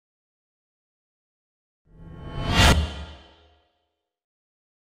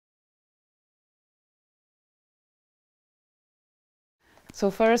So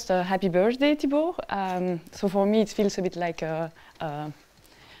first, happy birthday, Thibaut. So for me, it feels a bit like a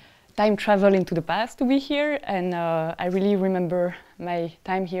time travel into the past to be here, and I really remember my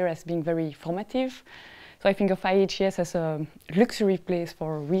time here as being very formative. So I think of IHES as a luxury place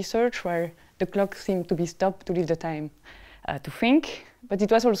for research, where the clock seemed to be stopped to leave the time to think. But it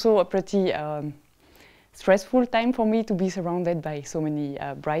was also a pretty stressful time for me to be surrounded by so many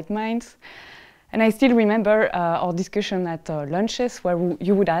bright minds. And I still remember our discussion at lunches, where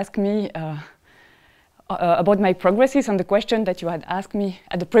you would ask me about my progresses on the question that you had asked me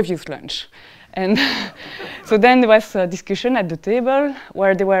at the previous lunch. And so then there was a discussion at the table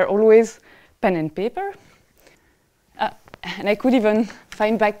where there were always pen and paper. And I could even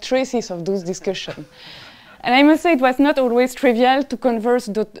find back traces of those discussions. And I must say it was not always trivial to convert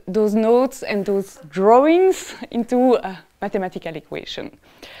those notes and those drawings into a mathematical equation.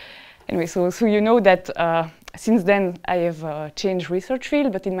 Anyway, so you know that since then I have changed research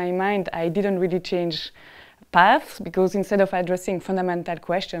field, but in my mind I didn't really change paths, because instead of addressing fundamental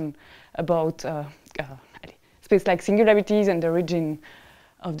questions about space-like singularities and the origin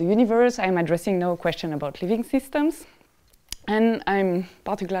of the universe, I'm addressing now a question about living systems. And I'm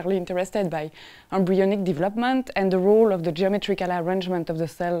particularly interested by embryonic development and the role of the geometrical arrangement of the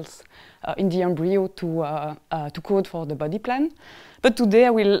cells in the embryo to code for the body plan. But today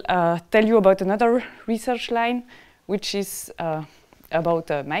I will tell you about another research line, which is about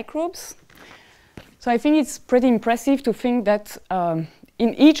microbes. So I think it's pretty impressive to think that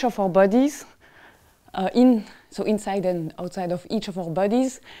in each of our bodies, so inside and outside of each of our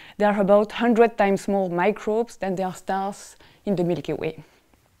bodies, there are about 100 times more microbes than there are stars in the Milky Way.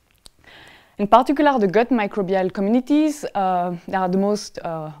 In particular, the gut microbial communities they are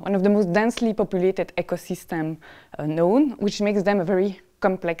one of the most densely populated ecosystems known, which makes them very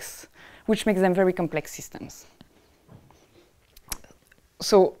complex systems.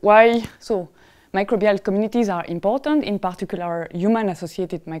 So why? So microbial communities are important, in particular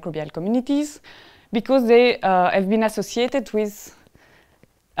human-associated microbial communities, because they have been associated with.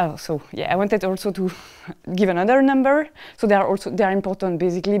 I wanted also to give another number. So they are important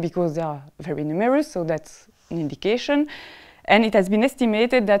basically because they are very numerous. So that's an indication. And it has been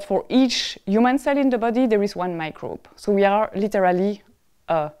estimated that for each human cell in the body there is one microbe. So we are literally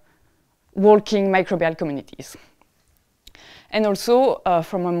walking microbial communities. And also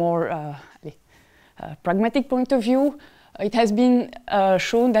from a more pragmatic point of view, it has been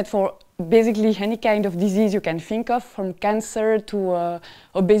shown that for basically any kind of disease you can think of, from cancer to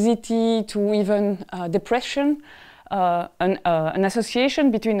obesity to even depression, an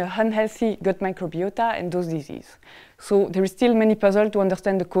association between an unhealthy gut microbiota and those diseases. So there is still many puzzles to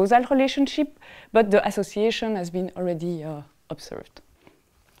understand the causal relationship, but the association has been already observed.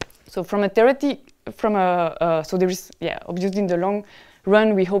 So from a theoretic, so there is, obviously in the long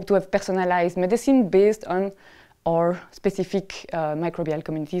run we hope to have personalized medicine based on or specific microbial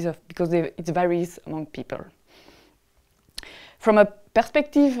communities because it varies among people. From a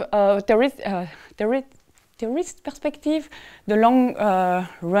perspective, theorist perspective, the long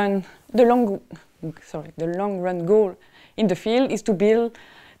run goal in the field is to build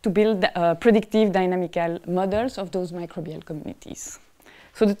predictive dynamical models of those microbial communities.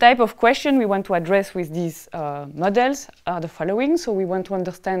 So the type of question we want to address with these models are the following. So we want to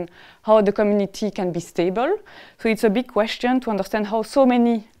understand how the community can be stable. So it's a big question to understand how so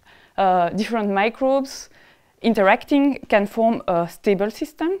many different microbes interacting can form a stable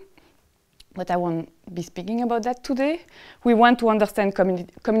system. But I won't be speaking about that today. We want to understand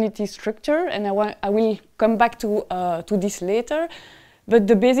community structure, and I will come back to this later. But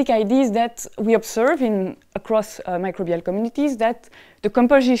the basic idea is that we observe across microbial communities that the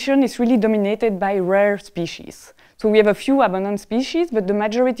composition is really dominated by rare species. So we have a few abundant species, but the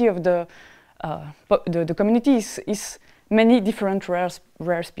majority of the community is many different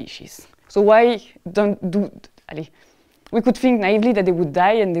rare species. So why we could think naively that they would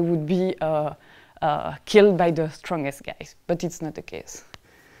die and they would be killed by the strongest guys, but it's not the case.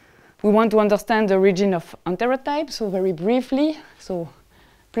 We want to understand the origin of enterotypes, so very briefly. So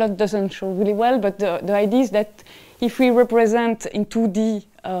plot doesn't show really well, but the idea is that if we represent in 2D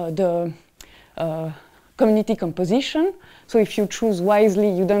the community composition, so if you choose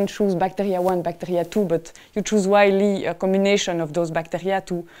wisely, you don't choose bacteria 1, bacteria 2, but you choose wisely a combination of those bacteria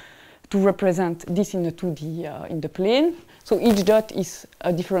to represent this in the 2D in the plane. So each dot is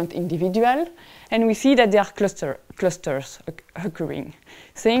a different individual, and we see that there are clusters occurring,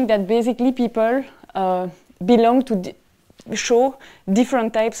 saying that basically people belong to show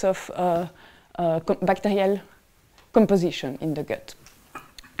different types of bacterial composition in the gut.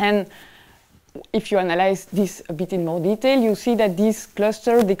 And if you analyze this a bit in more detail, you see that these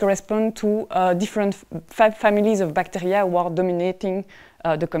clusters, they correspond to different families of bacteria who are dominating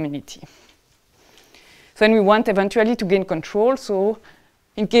the community. So then we want eventually to gain control. So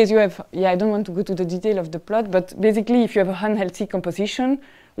in case you have, I don't want to go to the detail of the plot, but basically if you have an unhealthy composition,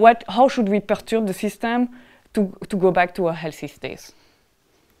 how should we perturb the system to go back to a healthy state?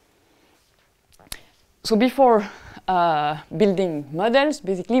 So before building models,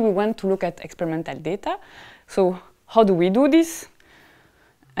 basically we want to look at experimental data. So how do we do this?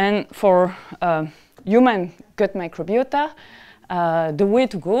 And for human gut microbiota, the way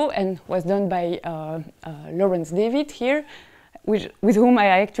to go, and was done by Lawrence David here, with whom I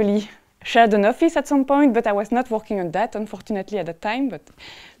actually shared an office at some point, but I was not working on that, unfortunately, at the time. But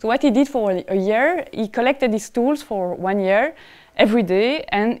so what he did for a year, he collected his stools for 1 year, every day,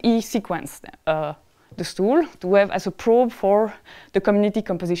 and he sequenced the stool to have as a probe for the community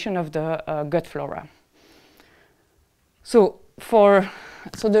composition of the gut flora. So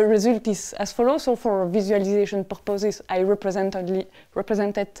the result is as follows. So for visualization purposes, I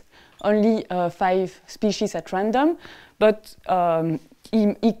represented only 5 species at random, but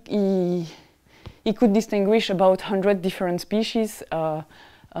he could distinguish about 100 different species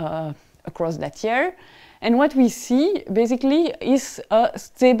across that year. And what we see, basically, is a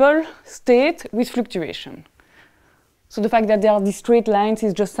stable state with fluctuation. So the fact that there are these straight lines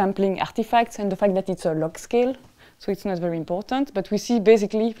is just sampling artifacts, and the fact that it's a log scale, so it's not very important, but we see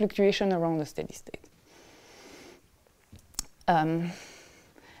basically fluctuation around the steady state.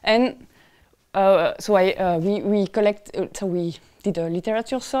 So we did a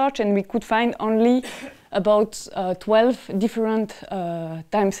literature search, and we could find only about 12 different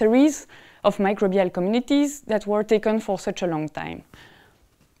time series of microbial communities that were taken for such a long time.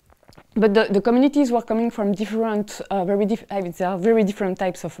 But the communities were coming from different, very different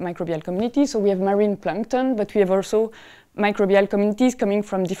types of microbial communities. So we have marine plankton, but we have also microbial communities coming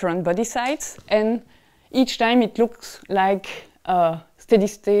from different body sites. And each time it looks like a steady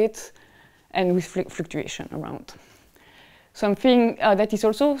state and with fluctuation around. Something that is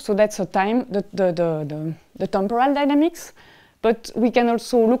also, so that's a time, the temporal dynamics. But we can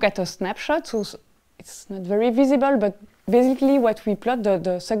also look at a snapshot, so it's not very visible, but basically what we plot,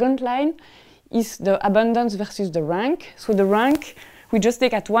 the second line, is the abundance versus the rank. So the rank, we just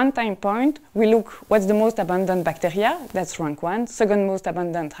take at one time point, we look what's the most abundant bacteria, that's rank 1, second most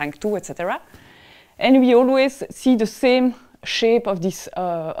abundant, rank 2, etc. And we always see the same shape of this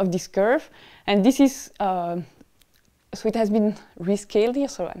curve. And this is, so it has been rescaled here,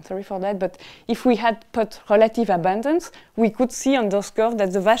 so I'm sorry for that, but if we had put relative abundance, we could see on those curves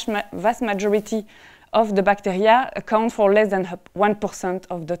that the vast majority of the bacteria account for less than 1%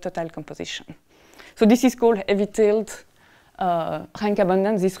 of the total composition. So this is called heavy-tailed rank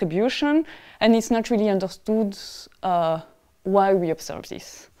abundance distribution, and it's not really understood why we observe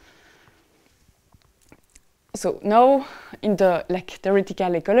this. So now, in the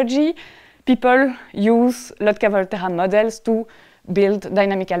theoretical ecology, people use Lotka-Volterra models to build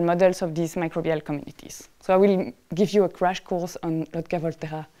dynamical models of these microbial communities. So I will give you a crash course on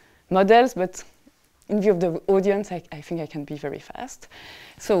Lotka-Volterra models, but in view of the audience, I think I can be very fast.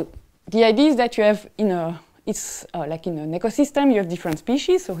 So the idea is that you have like in an ecosystem, you have different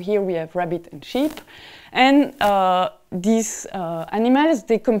species. So here we have rabbit and sheep. And these animals,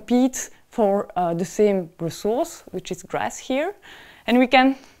 they compete for the same resource, which is grass here. And we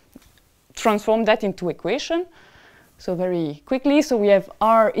can transform that into equation. So very quickly, so we have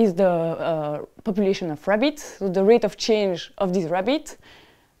R is the population of rabbits, so the rate of change of this rabbit.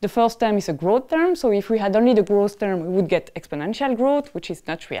 The first term is a growth term, so if we had only the growth term, we would get exponential growth, which is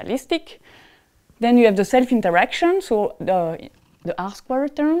not realistic. Then you have the self-interaction, so the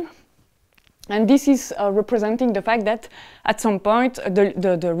R² term. And this is representing the fact that at some point,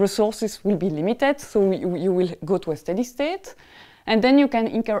 the resources will be limited, so you will go to a steady state. And then you can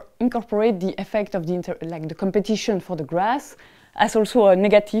incorporate the effect of the competition for the grass as also a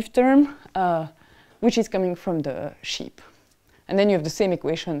negative term, which is coming from the sheep. And then you have the same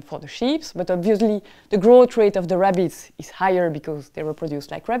equation for the sheep, but obviously the growth rate of the rabbits is higher because they reproduce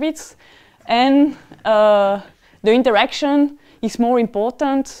like rabbits. And the interaction is more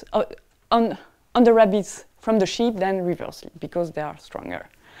important on the rabbits from the sheep than reversely because they are stronger.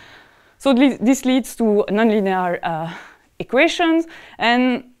 So this leads to nonlinear equations,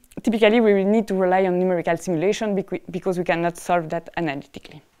 and typically we will need to rely on numerical simulation because we cannot solve that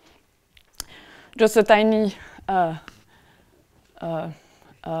analytically. Just a tiny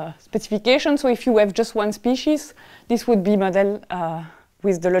specification. So if you have just one species, this would be modeled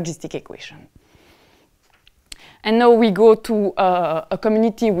with the logistic equation. And now we go to a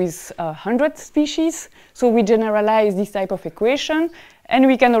community with 100 species. So we generalize this type of equation. And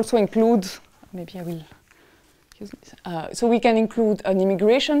we can also include, maybe I will use this. So we can include an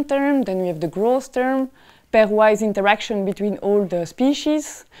immigration term. Then we have the growth term, pairwise interaction between all the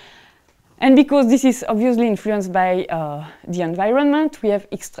species. And because this is obviously influenced by the environment, we have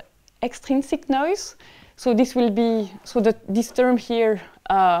extrinsic noise. So this will be, so that this term here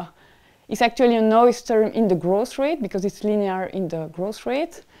is actually a noise term in the growth rate because it's linear in the growth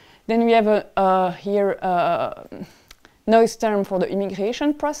rate. Then we have here a noise term for the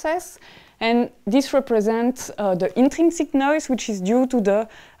immigration process. And this represents the intrinsic noise, which is due to the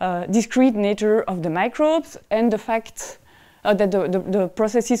discrete nature of the microbes and the fact that the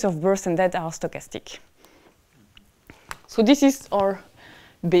processes of birth and death are stochastic. So this is our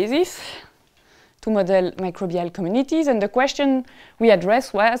basis to model microbial communities. And the question we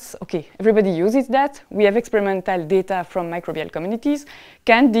addressed was, okay, everybody uses that. We have experimental data from microbial communities.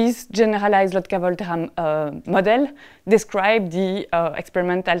 Can this generalized Lotka-Volterra model describe the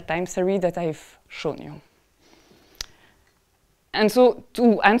experimental time series that I've shown you? And so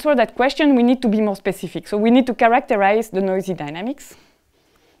to answer that question, we need to be more specific. So we need to characterize the noisy dynamics.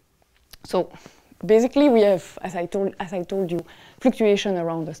 So basically, we have, as I told you, fluctuation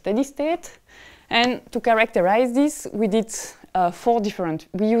around the steady state. And to characterize this, we did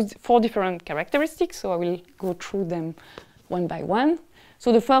we used 4 different characteristics. So I will go through them one by one.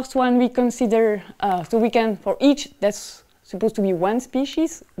 So the first one we consider, so we can, for each, that's supposed to be one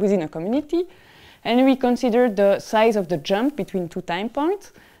species within a community. And we consider the size of the jump between 2 time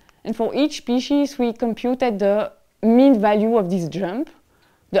points. And for each species, we computed the mean value of this jump,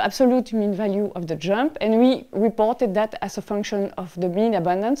 the absolute mean value of the jump, and we reported that as a function of the mean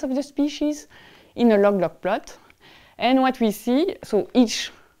abundance of the species in a log-log plot. And what we see, so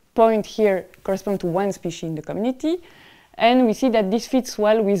each point here corresponds to one species in the community, and we see that this fits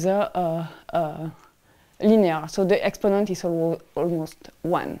well with a linear, so the exponent is almost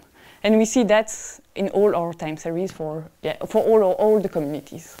 1. And we see that in all our time series for all the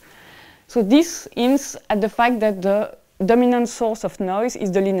communities. So this hints at the fact that the dominant source of noise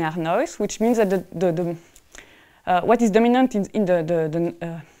is the linear noise, which means that what is dominant in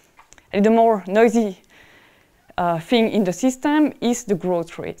the more noisy thing in the system is the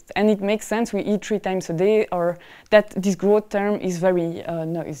growth rate. And it makes sense, we eat 3 times a day, or that this growth term is very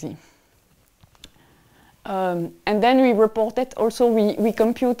noisy. And then we reported also, we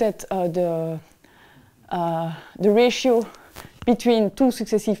computed the ratio between 2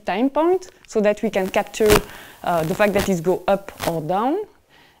 successive time points so that we can capture the fact that it go up or down.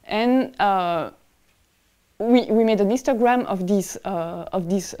 And we made an histogram of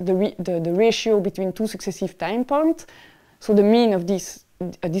the ratio between 2 successive time points. So the mean of this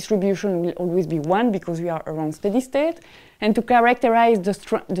distribution will always be 1 because we are around steady state. And to characterize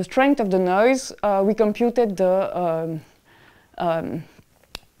the strength of the noise, we computed the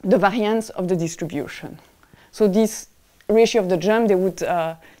variance of the distribution. So this ratio of the jump,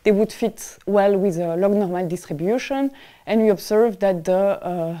 they would fit well with a log normal distribution. And we observed that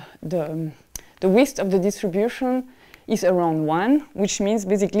the width of the distribution is around 1, which means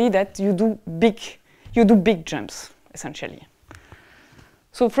basically that you do big jumps, essentially.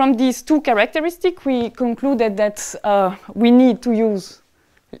 So from these 2 characteristics, we concluded that we need to use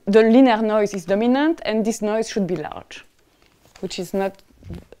the linear noise is dominant, and this noise should be large, which is not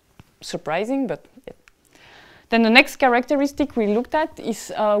surprising, but yeah. Then the next characteristic we looked at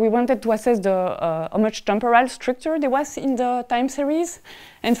is we wanted to assess how much temporal structure there was in the time series.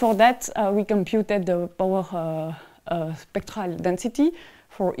 And for that, we computed the power spectral density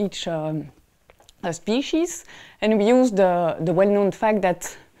for each species. And we used the well-known fact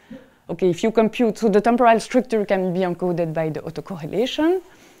that, okay, if you compute, so the temporal structure can be encoded by the autocorrelation.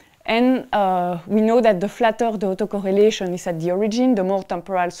 And we know that the flatter the autocorrelation is at the origin, the more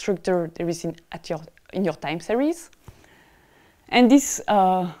temporal structure there is in your time series. And this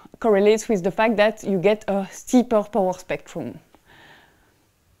correlates with the fact that you get a steeper power spectrum.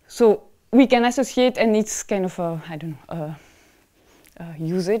 So we can associate, and it's kind of a, I don't know,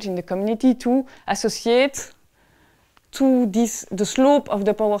 usage in the community to associate to the slope of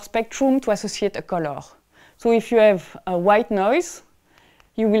the power spectrum to associate a color. So if you have a white noise,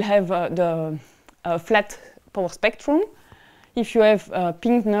 you will have the flat power spectrum. If you have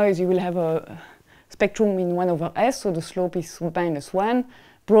pink noise, you will have a spectrum in 1/s, so the slope is -1.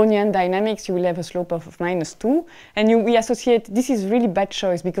 Brownian dynamics, you will have a slope of -2. And we associate, this is really bad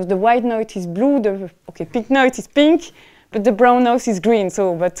choice because the white noise is blue, the pink noise is pink, but the brown noise is green.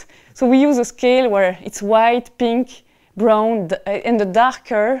 So we use a scale where it's white, pink, brown, and the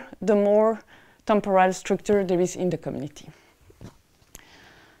darker, the more temporal structure there is in the community.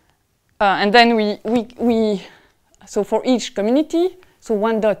 And then so for each community, so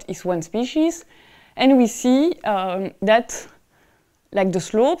one dot is one species, and we see that like the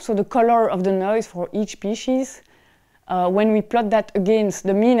slope, so the color of the noise for each species, when we plot that against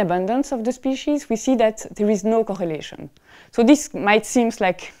the mean abundance of the species, we see that there is no correlation. So this might seem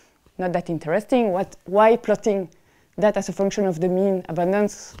like not that interesting. Why plotting that as a function of the mean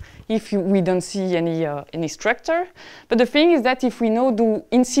abundance if we don't see any structure? But the thing is that if we now do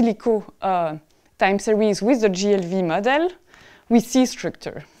in silico time series with the GLV model, we see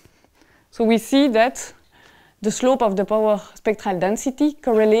structure. So we see that the slope of the power spectral density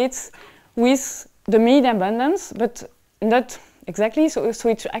correlates with the mean abundance, but not exactly. So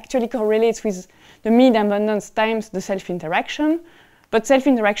it actually correlates with the mean abundance times the self-interaction. But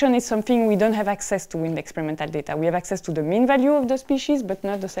self-interaction is something we don't have access to in the experimental data. We have access to the mean value of the species, but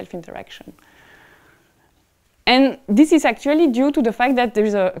not the self-interaction. And this is actually due to the fact that there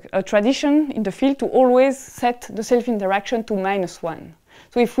is a tradition in the field to always set the self-interaction to -1.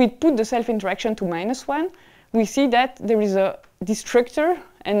 So if we put the self-interaction to -1, we see that there is this structure,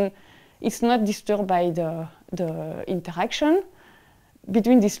 and it's not disturbed by the interaction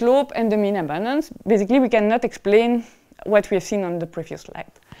between the slope and the mean abundance. Basically, we cannot explain what we have seen on the previous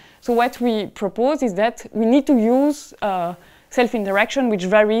slide. So what we propose is that we need to use self-interaction, which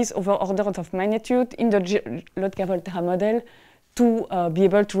varies over orders of magnitude in the Lotka-Volterra model to be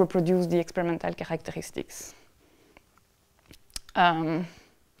able to reproduce the experimental characteristics.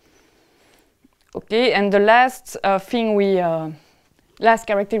 Okay, and the last last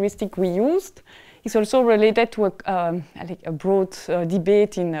characteristic we used is also related to a broad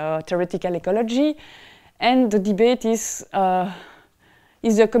debate in theoretical ecology. And the debate is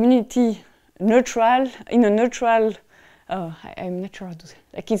the community neutral, in a neutral, I'm not sure how to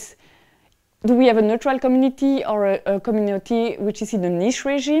say, do we have a neutral community or a community which is in a niche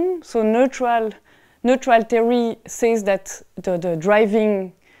regime? So neutral theory says that the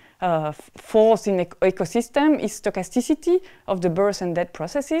driving force in ecosystem is stochasticity of the birth and death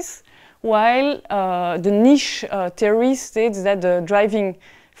processes, while the niche theory states that the driving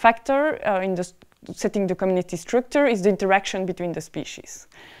factor in the setting the community structure is the interaction between the species.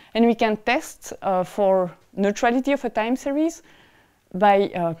 And we can test for neutrality of a time series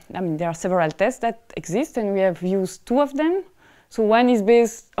by, there are several tests that exist, and we have used 2 of them. So one is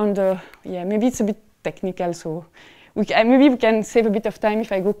based on maybe it's a bit technical, so maybe we can save a bit of time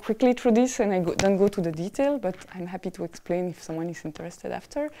if I go quickly through this and I don't go to the detail, but I'm happy to explain if someone is interested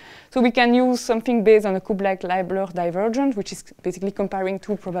after. So we can use something based on a Kublai-Leibler divergent, which is basically comparing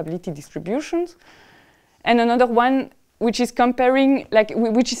 2 probability distributions. And another one which is comparing,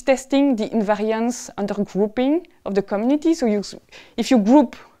 which is testing the invariance under grouping of the community. So if you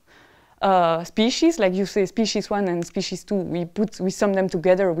group species, like you say species 1 and species 2, we sum them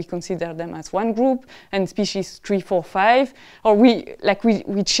together, we consider them as one group, and species 3, 4, 5, or we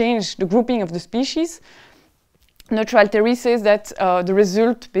change the grouping of the species. Neutral theory says that the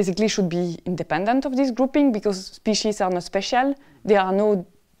result basically should be independent of this grouping because species are not special. There are no,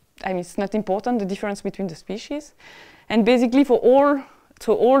 it's not important, the difference between the species. And basically for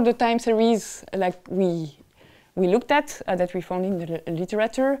all the time series we looked at, that we found in the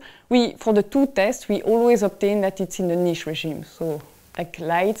literature, for the 2 tests, we always obtain that it's in the niche regime. So like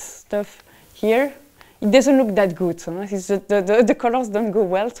light stuff here, it doesn't look that good. So the colors don't go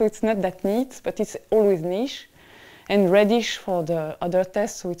well, so it's not that neat, but it's always niche. And reddish for the other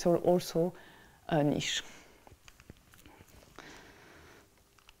tests, so it's also niche.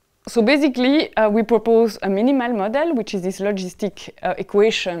 So basically, we propose a minimal model, which is this logistic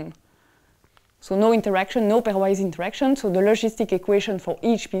equation. So no interaction, no pairwise interaction. So the logistic equation for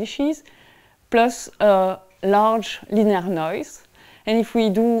each species plus a large linear noise. And if we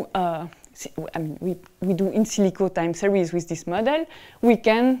do, we do in silico time series with this model, we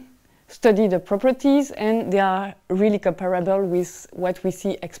can study the properties, and they are really comparable with what we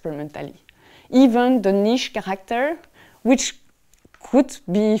see experimentally. Even the niche character, which could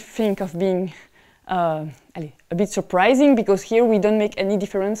be being a bit surprising, because here we don't make any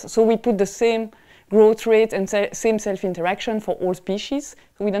difference. So we put the same growth rate and same self-interaction for all species.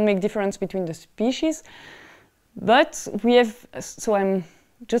 So we don't make difference between the species. But we have, so I'm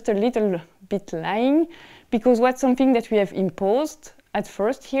just a little bit lying, because what's something that we have imposed at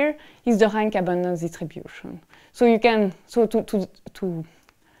first here is the rank abundance distribution. So you can, to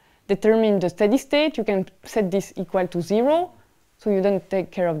determine the steady state, you can set this equal to 0. So you don't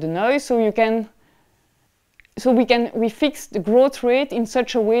take care of the noise. So you can, we fix the growth rate in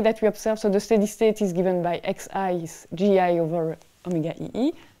such a way that we observe. So the steady state is given by xi is gi over omega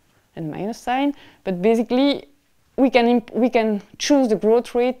ee. and minus sign. But basically, we can choose the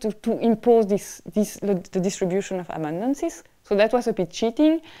growth rate to impose the distribution of abundances. So that was a bit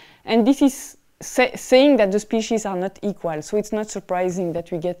cheating. And this is saying that the species are not equal. So it's not surprising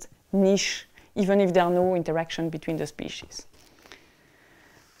that we get niche, even if there are no interaction between the species.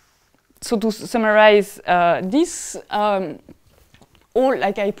 So to summarize this, all,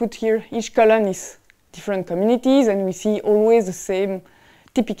 like I put here, each column is different communities, and we see always the same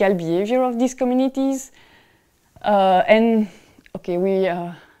typical behavior of these communities. And okay,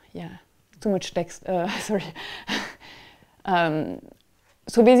 yeah, too much text, sorry.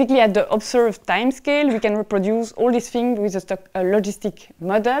 So basically at the observed time scale, we can reproduce all these things with a logistic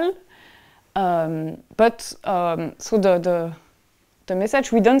model. So the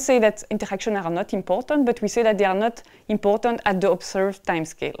message, we don't say that interactions are not important, but we say that they are not important at the observed time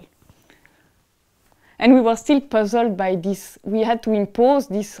scale. And we were still puzzled by this. We had to impose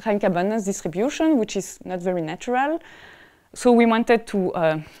this rank abundance distribution, which is not very natural. So we wanted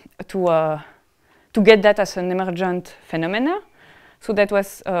to get that as an emergent phenomena. So that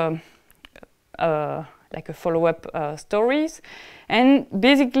was like a follow-up stories. And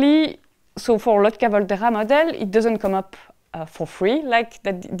basically, so for Lotka-Volterra model, it doesn't come up for free, like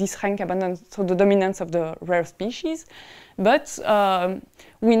this rank abundance, so the dominance of the rare species. But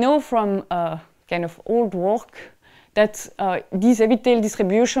we know from kind of old work that these epithelial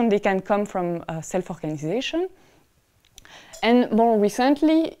distribution, they can come from self-organization. And more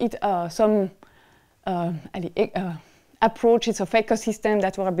recently, some approaches of ecosystem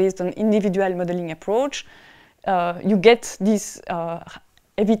that were based on individual modeling approach, you get this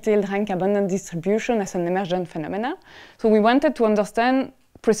epithelial rank abundance distribution as an emergent phenomena. So we wanted to understand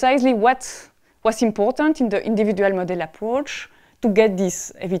precisely what was important in the individual model approach to get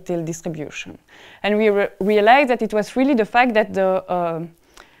this epithelial distribution. And we realized that it was really the fact that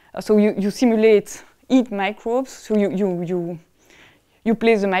so you simulate eat microbes, so you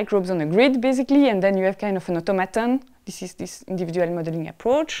place the microbes on a grid basically, and then you have kind of an automaton. This is this individual modeling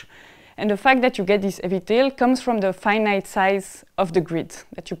approach. And the fact that you get this epithelial comes from the finite size of the grid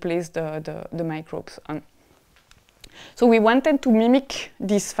that you place the microbes on. So we wanted to mimic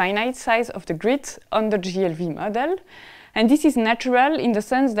this finite size of the grid on the GLV model. And this is natural in the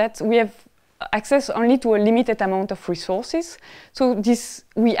sense that we have access only to a limited amount of resources. So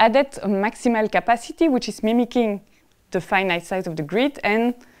we added a maximal capacity, which is mimicking the finite size of the grid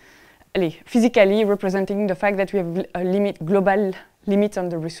and physically representing the fact that we have a global limit on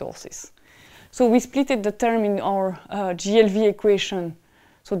the resources. So we splitted the term in our GLV equation,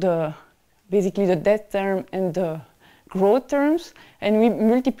 so basically the death term and the growth terms, and we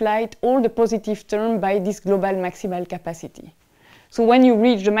multiplied all the positive terms by this global maximal capacity. So when you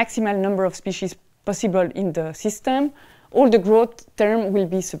reach the maximal number of species possible in the system, all the growth term will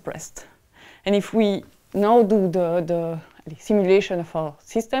be suppressed. And if we now do the simulation of our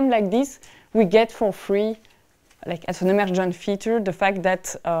system like this, we get for free, like as an emergent feature, the fact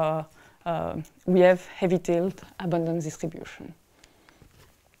that we have heavy-tailed abundance distribution.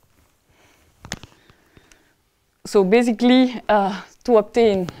 So basically, to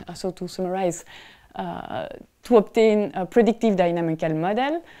obtain, so to summarize, to obtain a predictive dynamical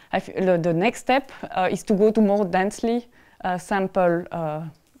model, the next step is to go to more densely sample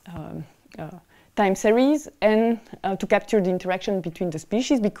time series and to capture the interaction between the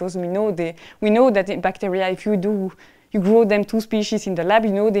species, because we know that in bacteria, if you grow them 2 species in the lab,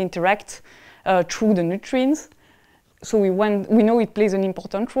 you know they interact through the nutrients. So we know it plays an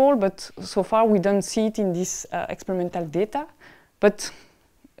important role, but so far we don't see it in this experimental data. But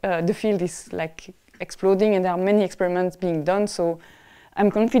the field is like exploding, and there are many experiments being done. So I'm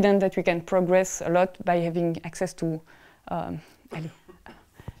confident that we can progress a lot by having access to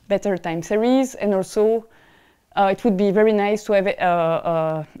better time series, and also it would be very nice to have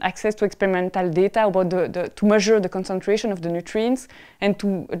access to experimental data about to measure the concentration of the nutrients, and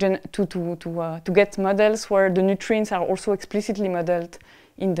to get models where the nutrients are also explicitly modeled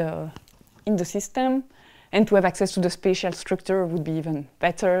in the system, and to have access to the spatial structure would be even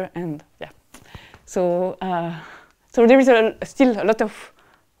better. And yeah, so there is still a lot of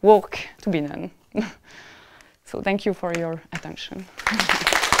work to be done. So thank you for your attention.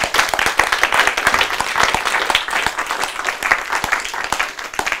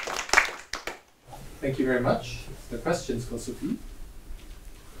 Thank you very much. The questions for Sophie?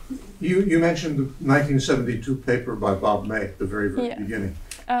 You mentioned the 1972 paper by Bob May at the very beginning.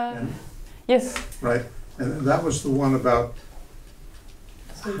 Yes. Right, and that was the one about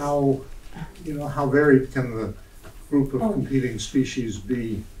how varied can the group of competing species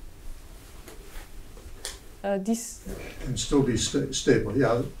be this. And still be stable,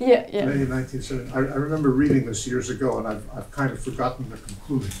 yeah. Yeah, yeah. May 1970. I remember reading this years ago, and I've kind of forgotten the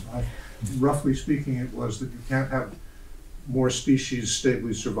conclusion. Roughly speaking, it was that you can't have more species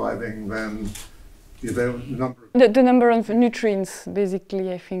stably surviving than the number of... The number of nutrients,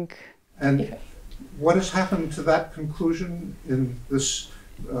 basically, I think. And what has happened to that conclusion in this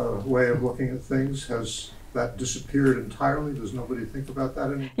way of looking at things? Has that disappeared entirely? Does nobody think about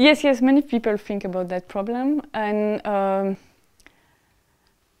that anymore? Yes, yes, many people think about that problem. And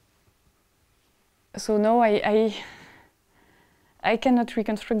so now I cannot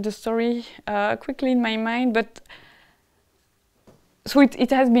reconstruct the story quickly in my mind, but so it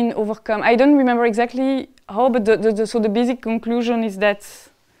has been overcome. I don't remember exactly how, but so the basic conclusion is that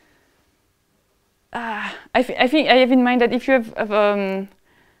I think I have in mind that if you have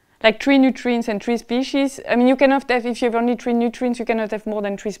like 3 nutrients and 3 species, I mean, you cannot have, if you have only 3 nutrients, you cannot have more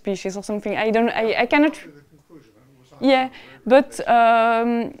than 3 species or something. I cannot. Yeah, but fact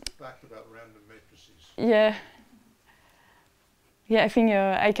about random matrices. Yeah. Yeah, I think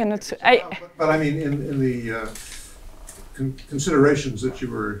I cannot. But I mean, in the considerations that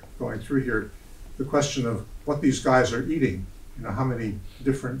you were going through here, the question of what these guys are eating, you know, how many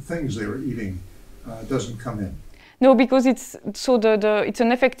different things they were eating, doesn't come in. No, because it's so it's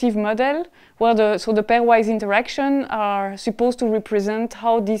an effective model where the pairwise interaction are supposed to represent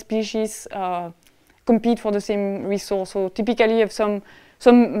how these species compete for the same resource. So typically, you have some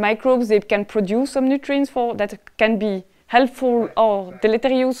microbes, they can produce some nutrients that can be helpful or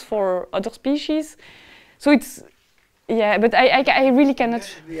deleterious for other species. So it's, yeah, but I really cannot.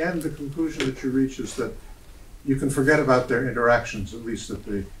 In the end, the conclusion that you reach is that you can forget about their interactions, at least at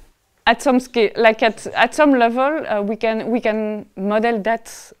the... At some scale, like at some level, we can model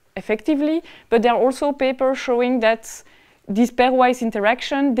that effectively, but there are also papers showing that this pairwise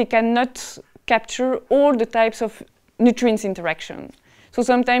interaction, they cannot capture all the types of nutrients interaction. So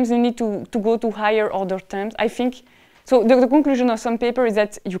sometimes you need to go to higher order terms. I think, so the conclusion of some paper is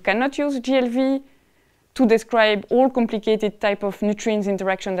that you cannot use GLV to describe all complicated type of nutrients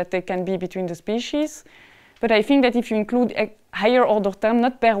interaction that there can be between the species. But I think that if you include a higher order term,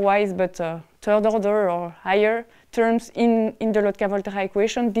 not pairwise, but third order or higher terms in the Lotka-Volterra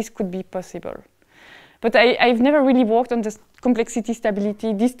equation, this could be possible. But I've never really worked on this complexity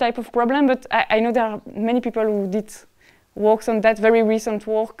stability, this type of problem, but I know there are many people who did works on that, very recent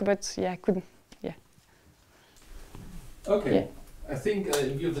work, but yeah, couldn't, yeah. Okay, yeah. I think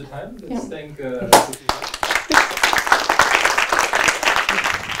in view of the time, let's thank Sophie.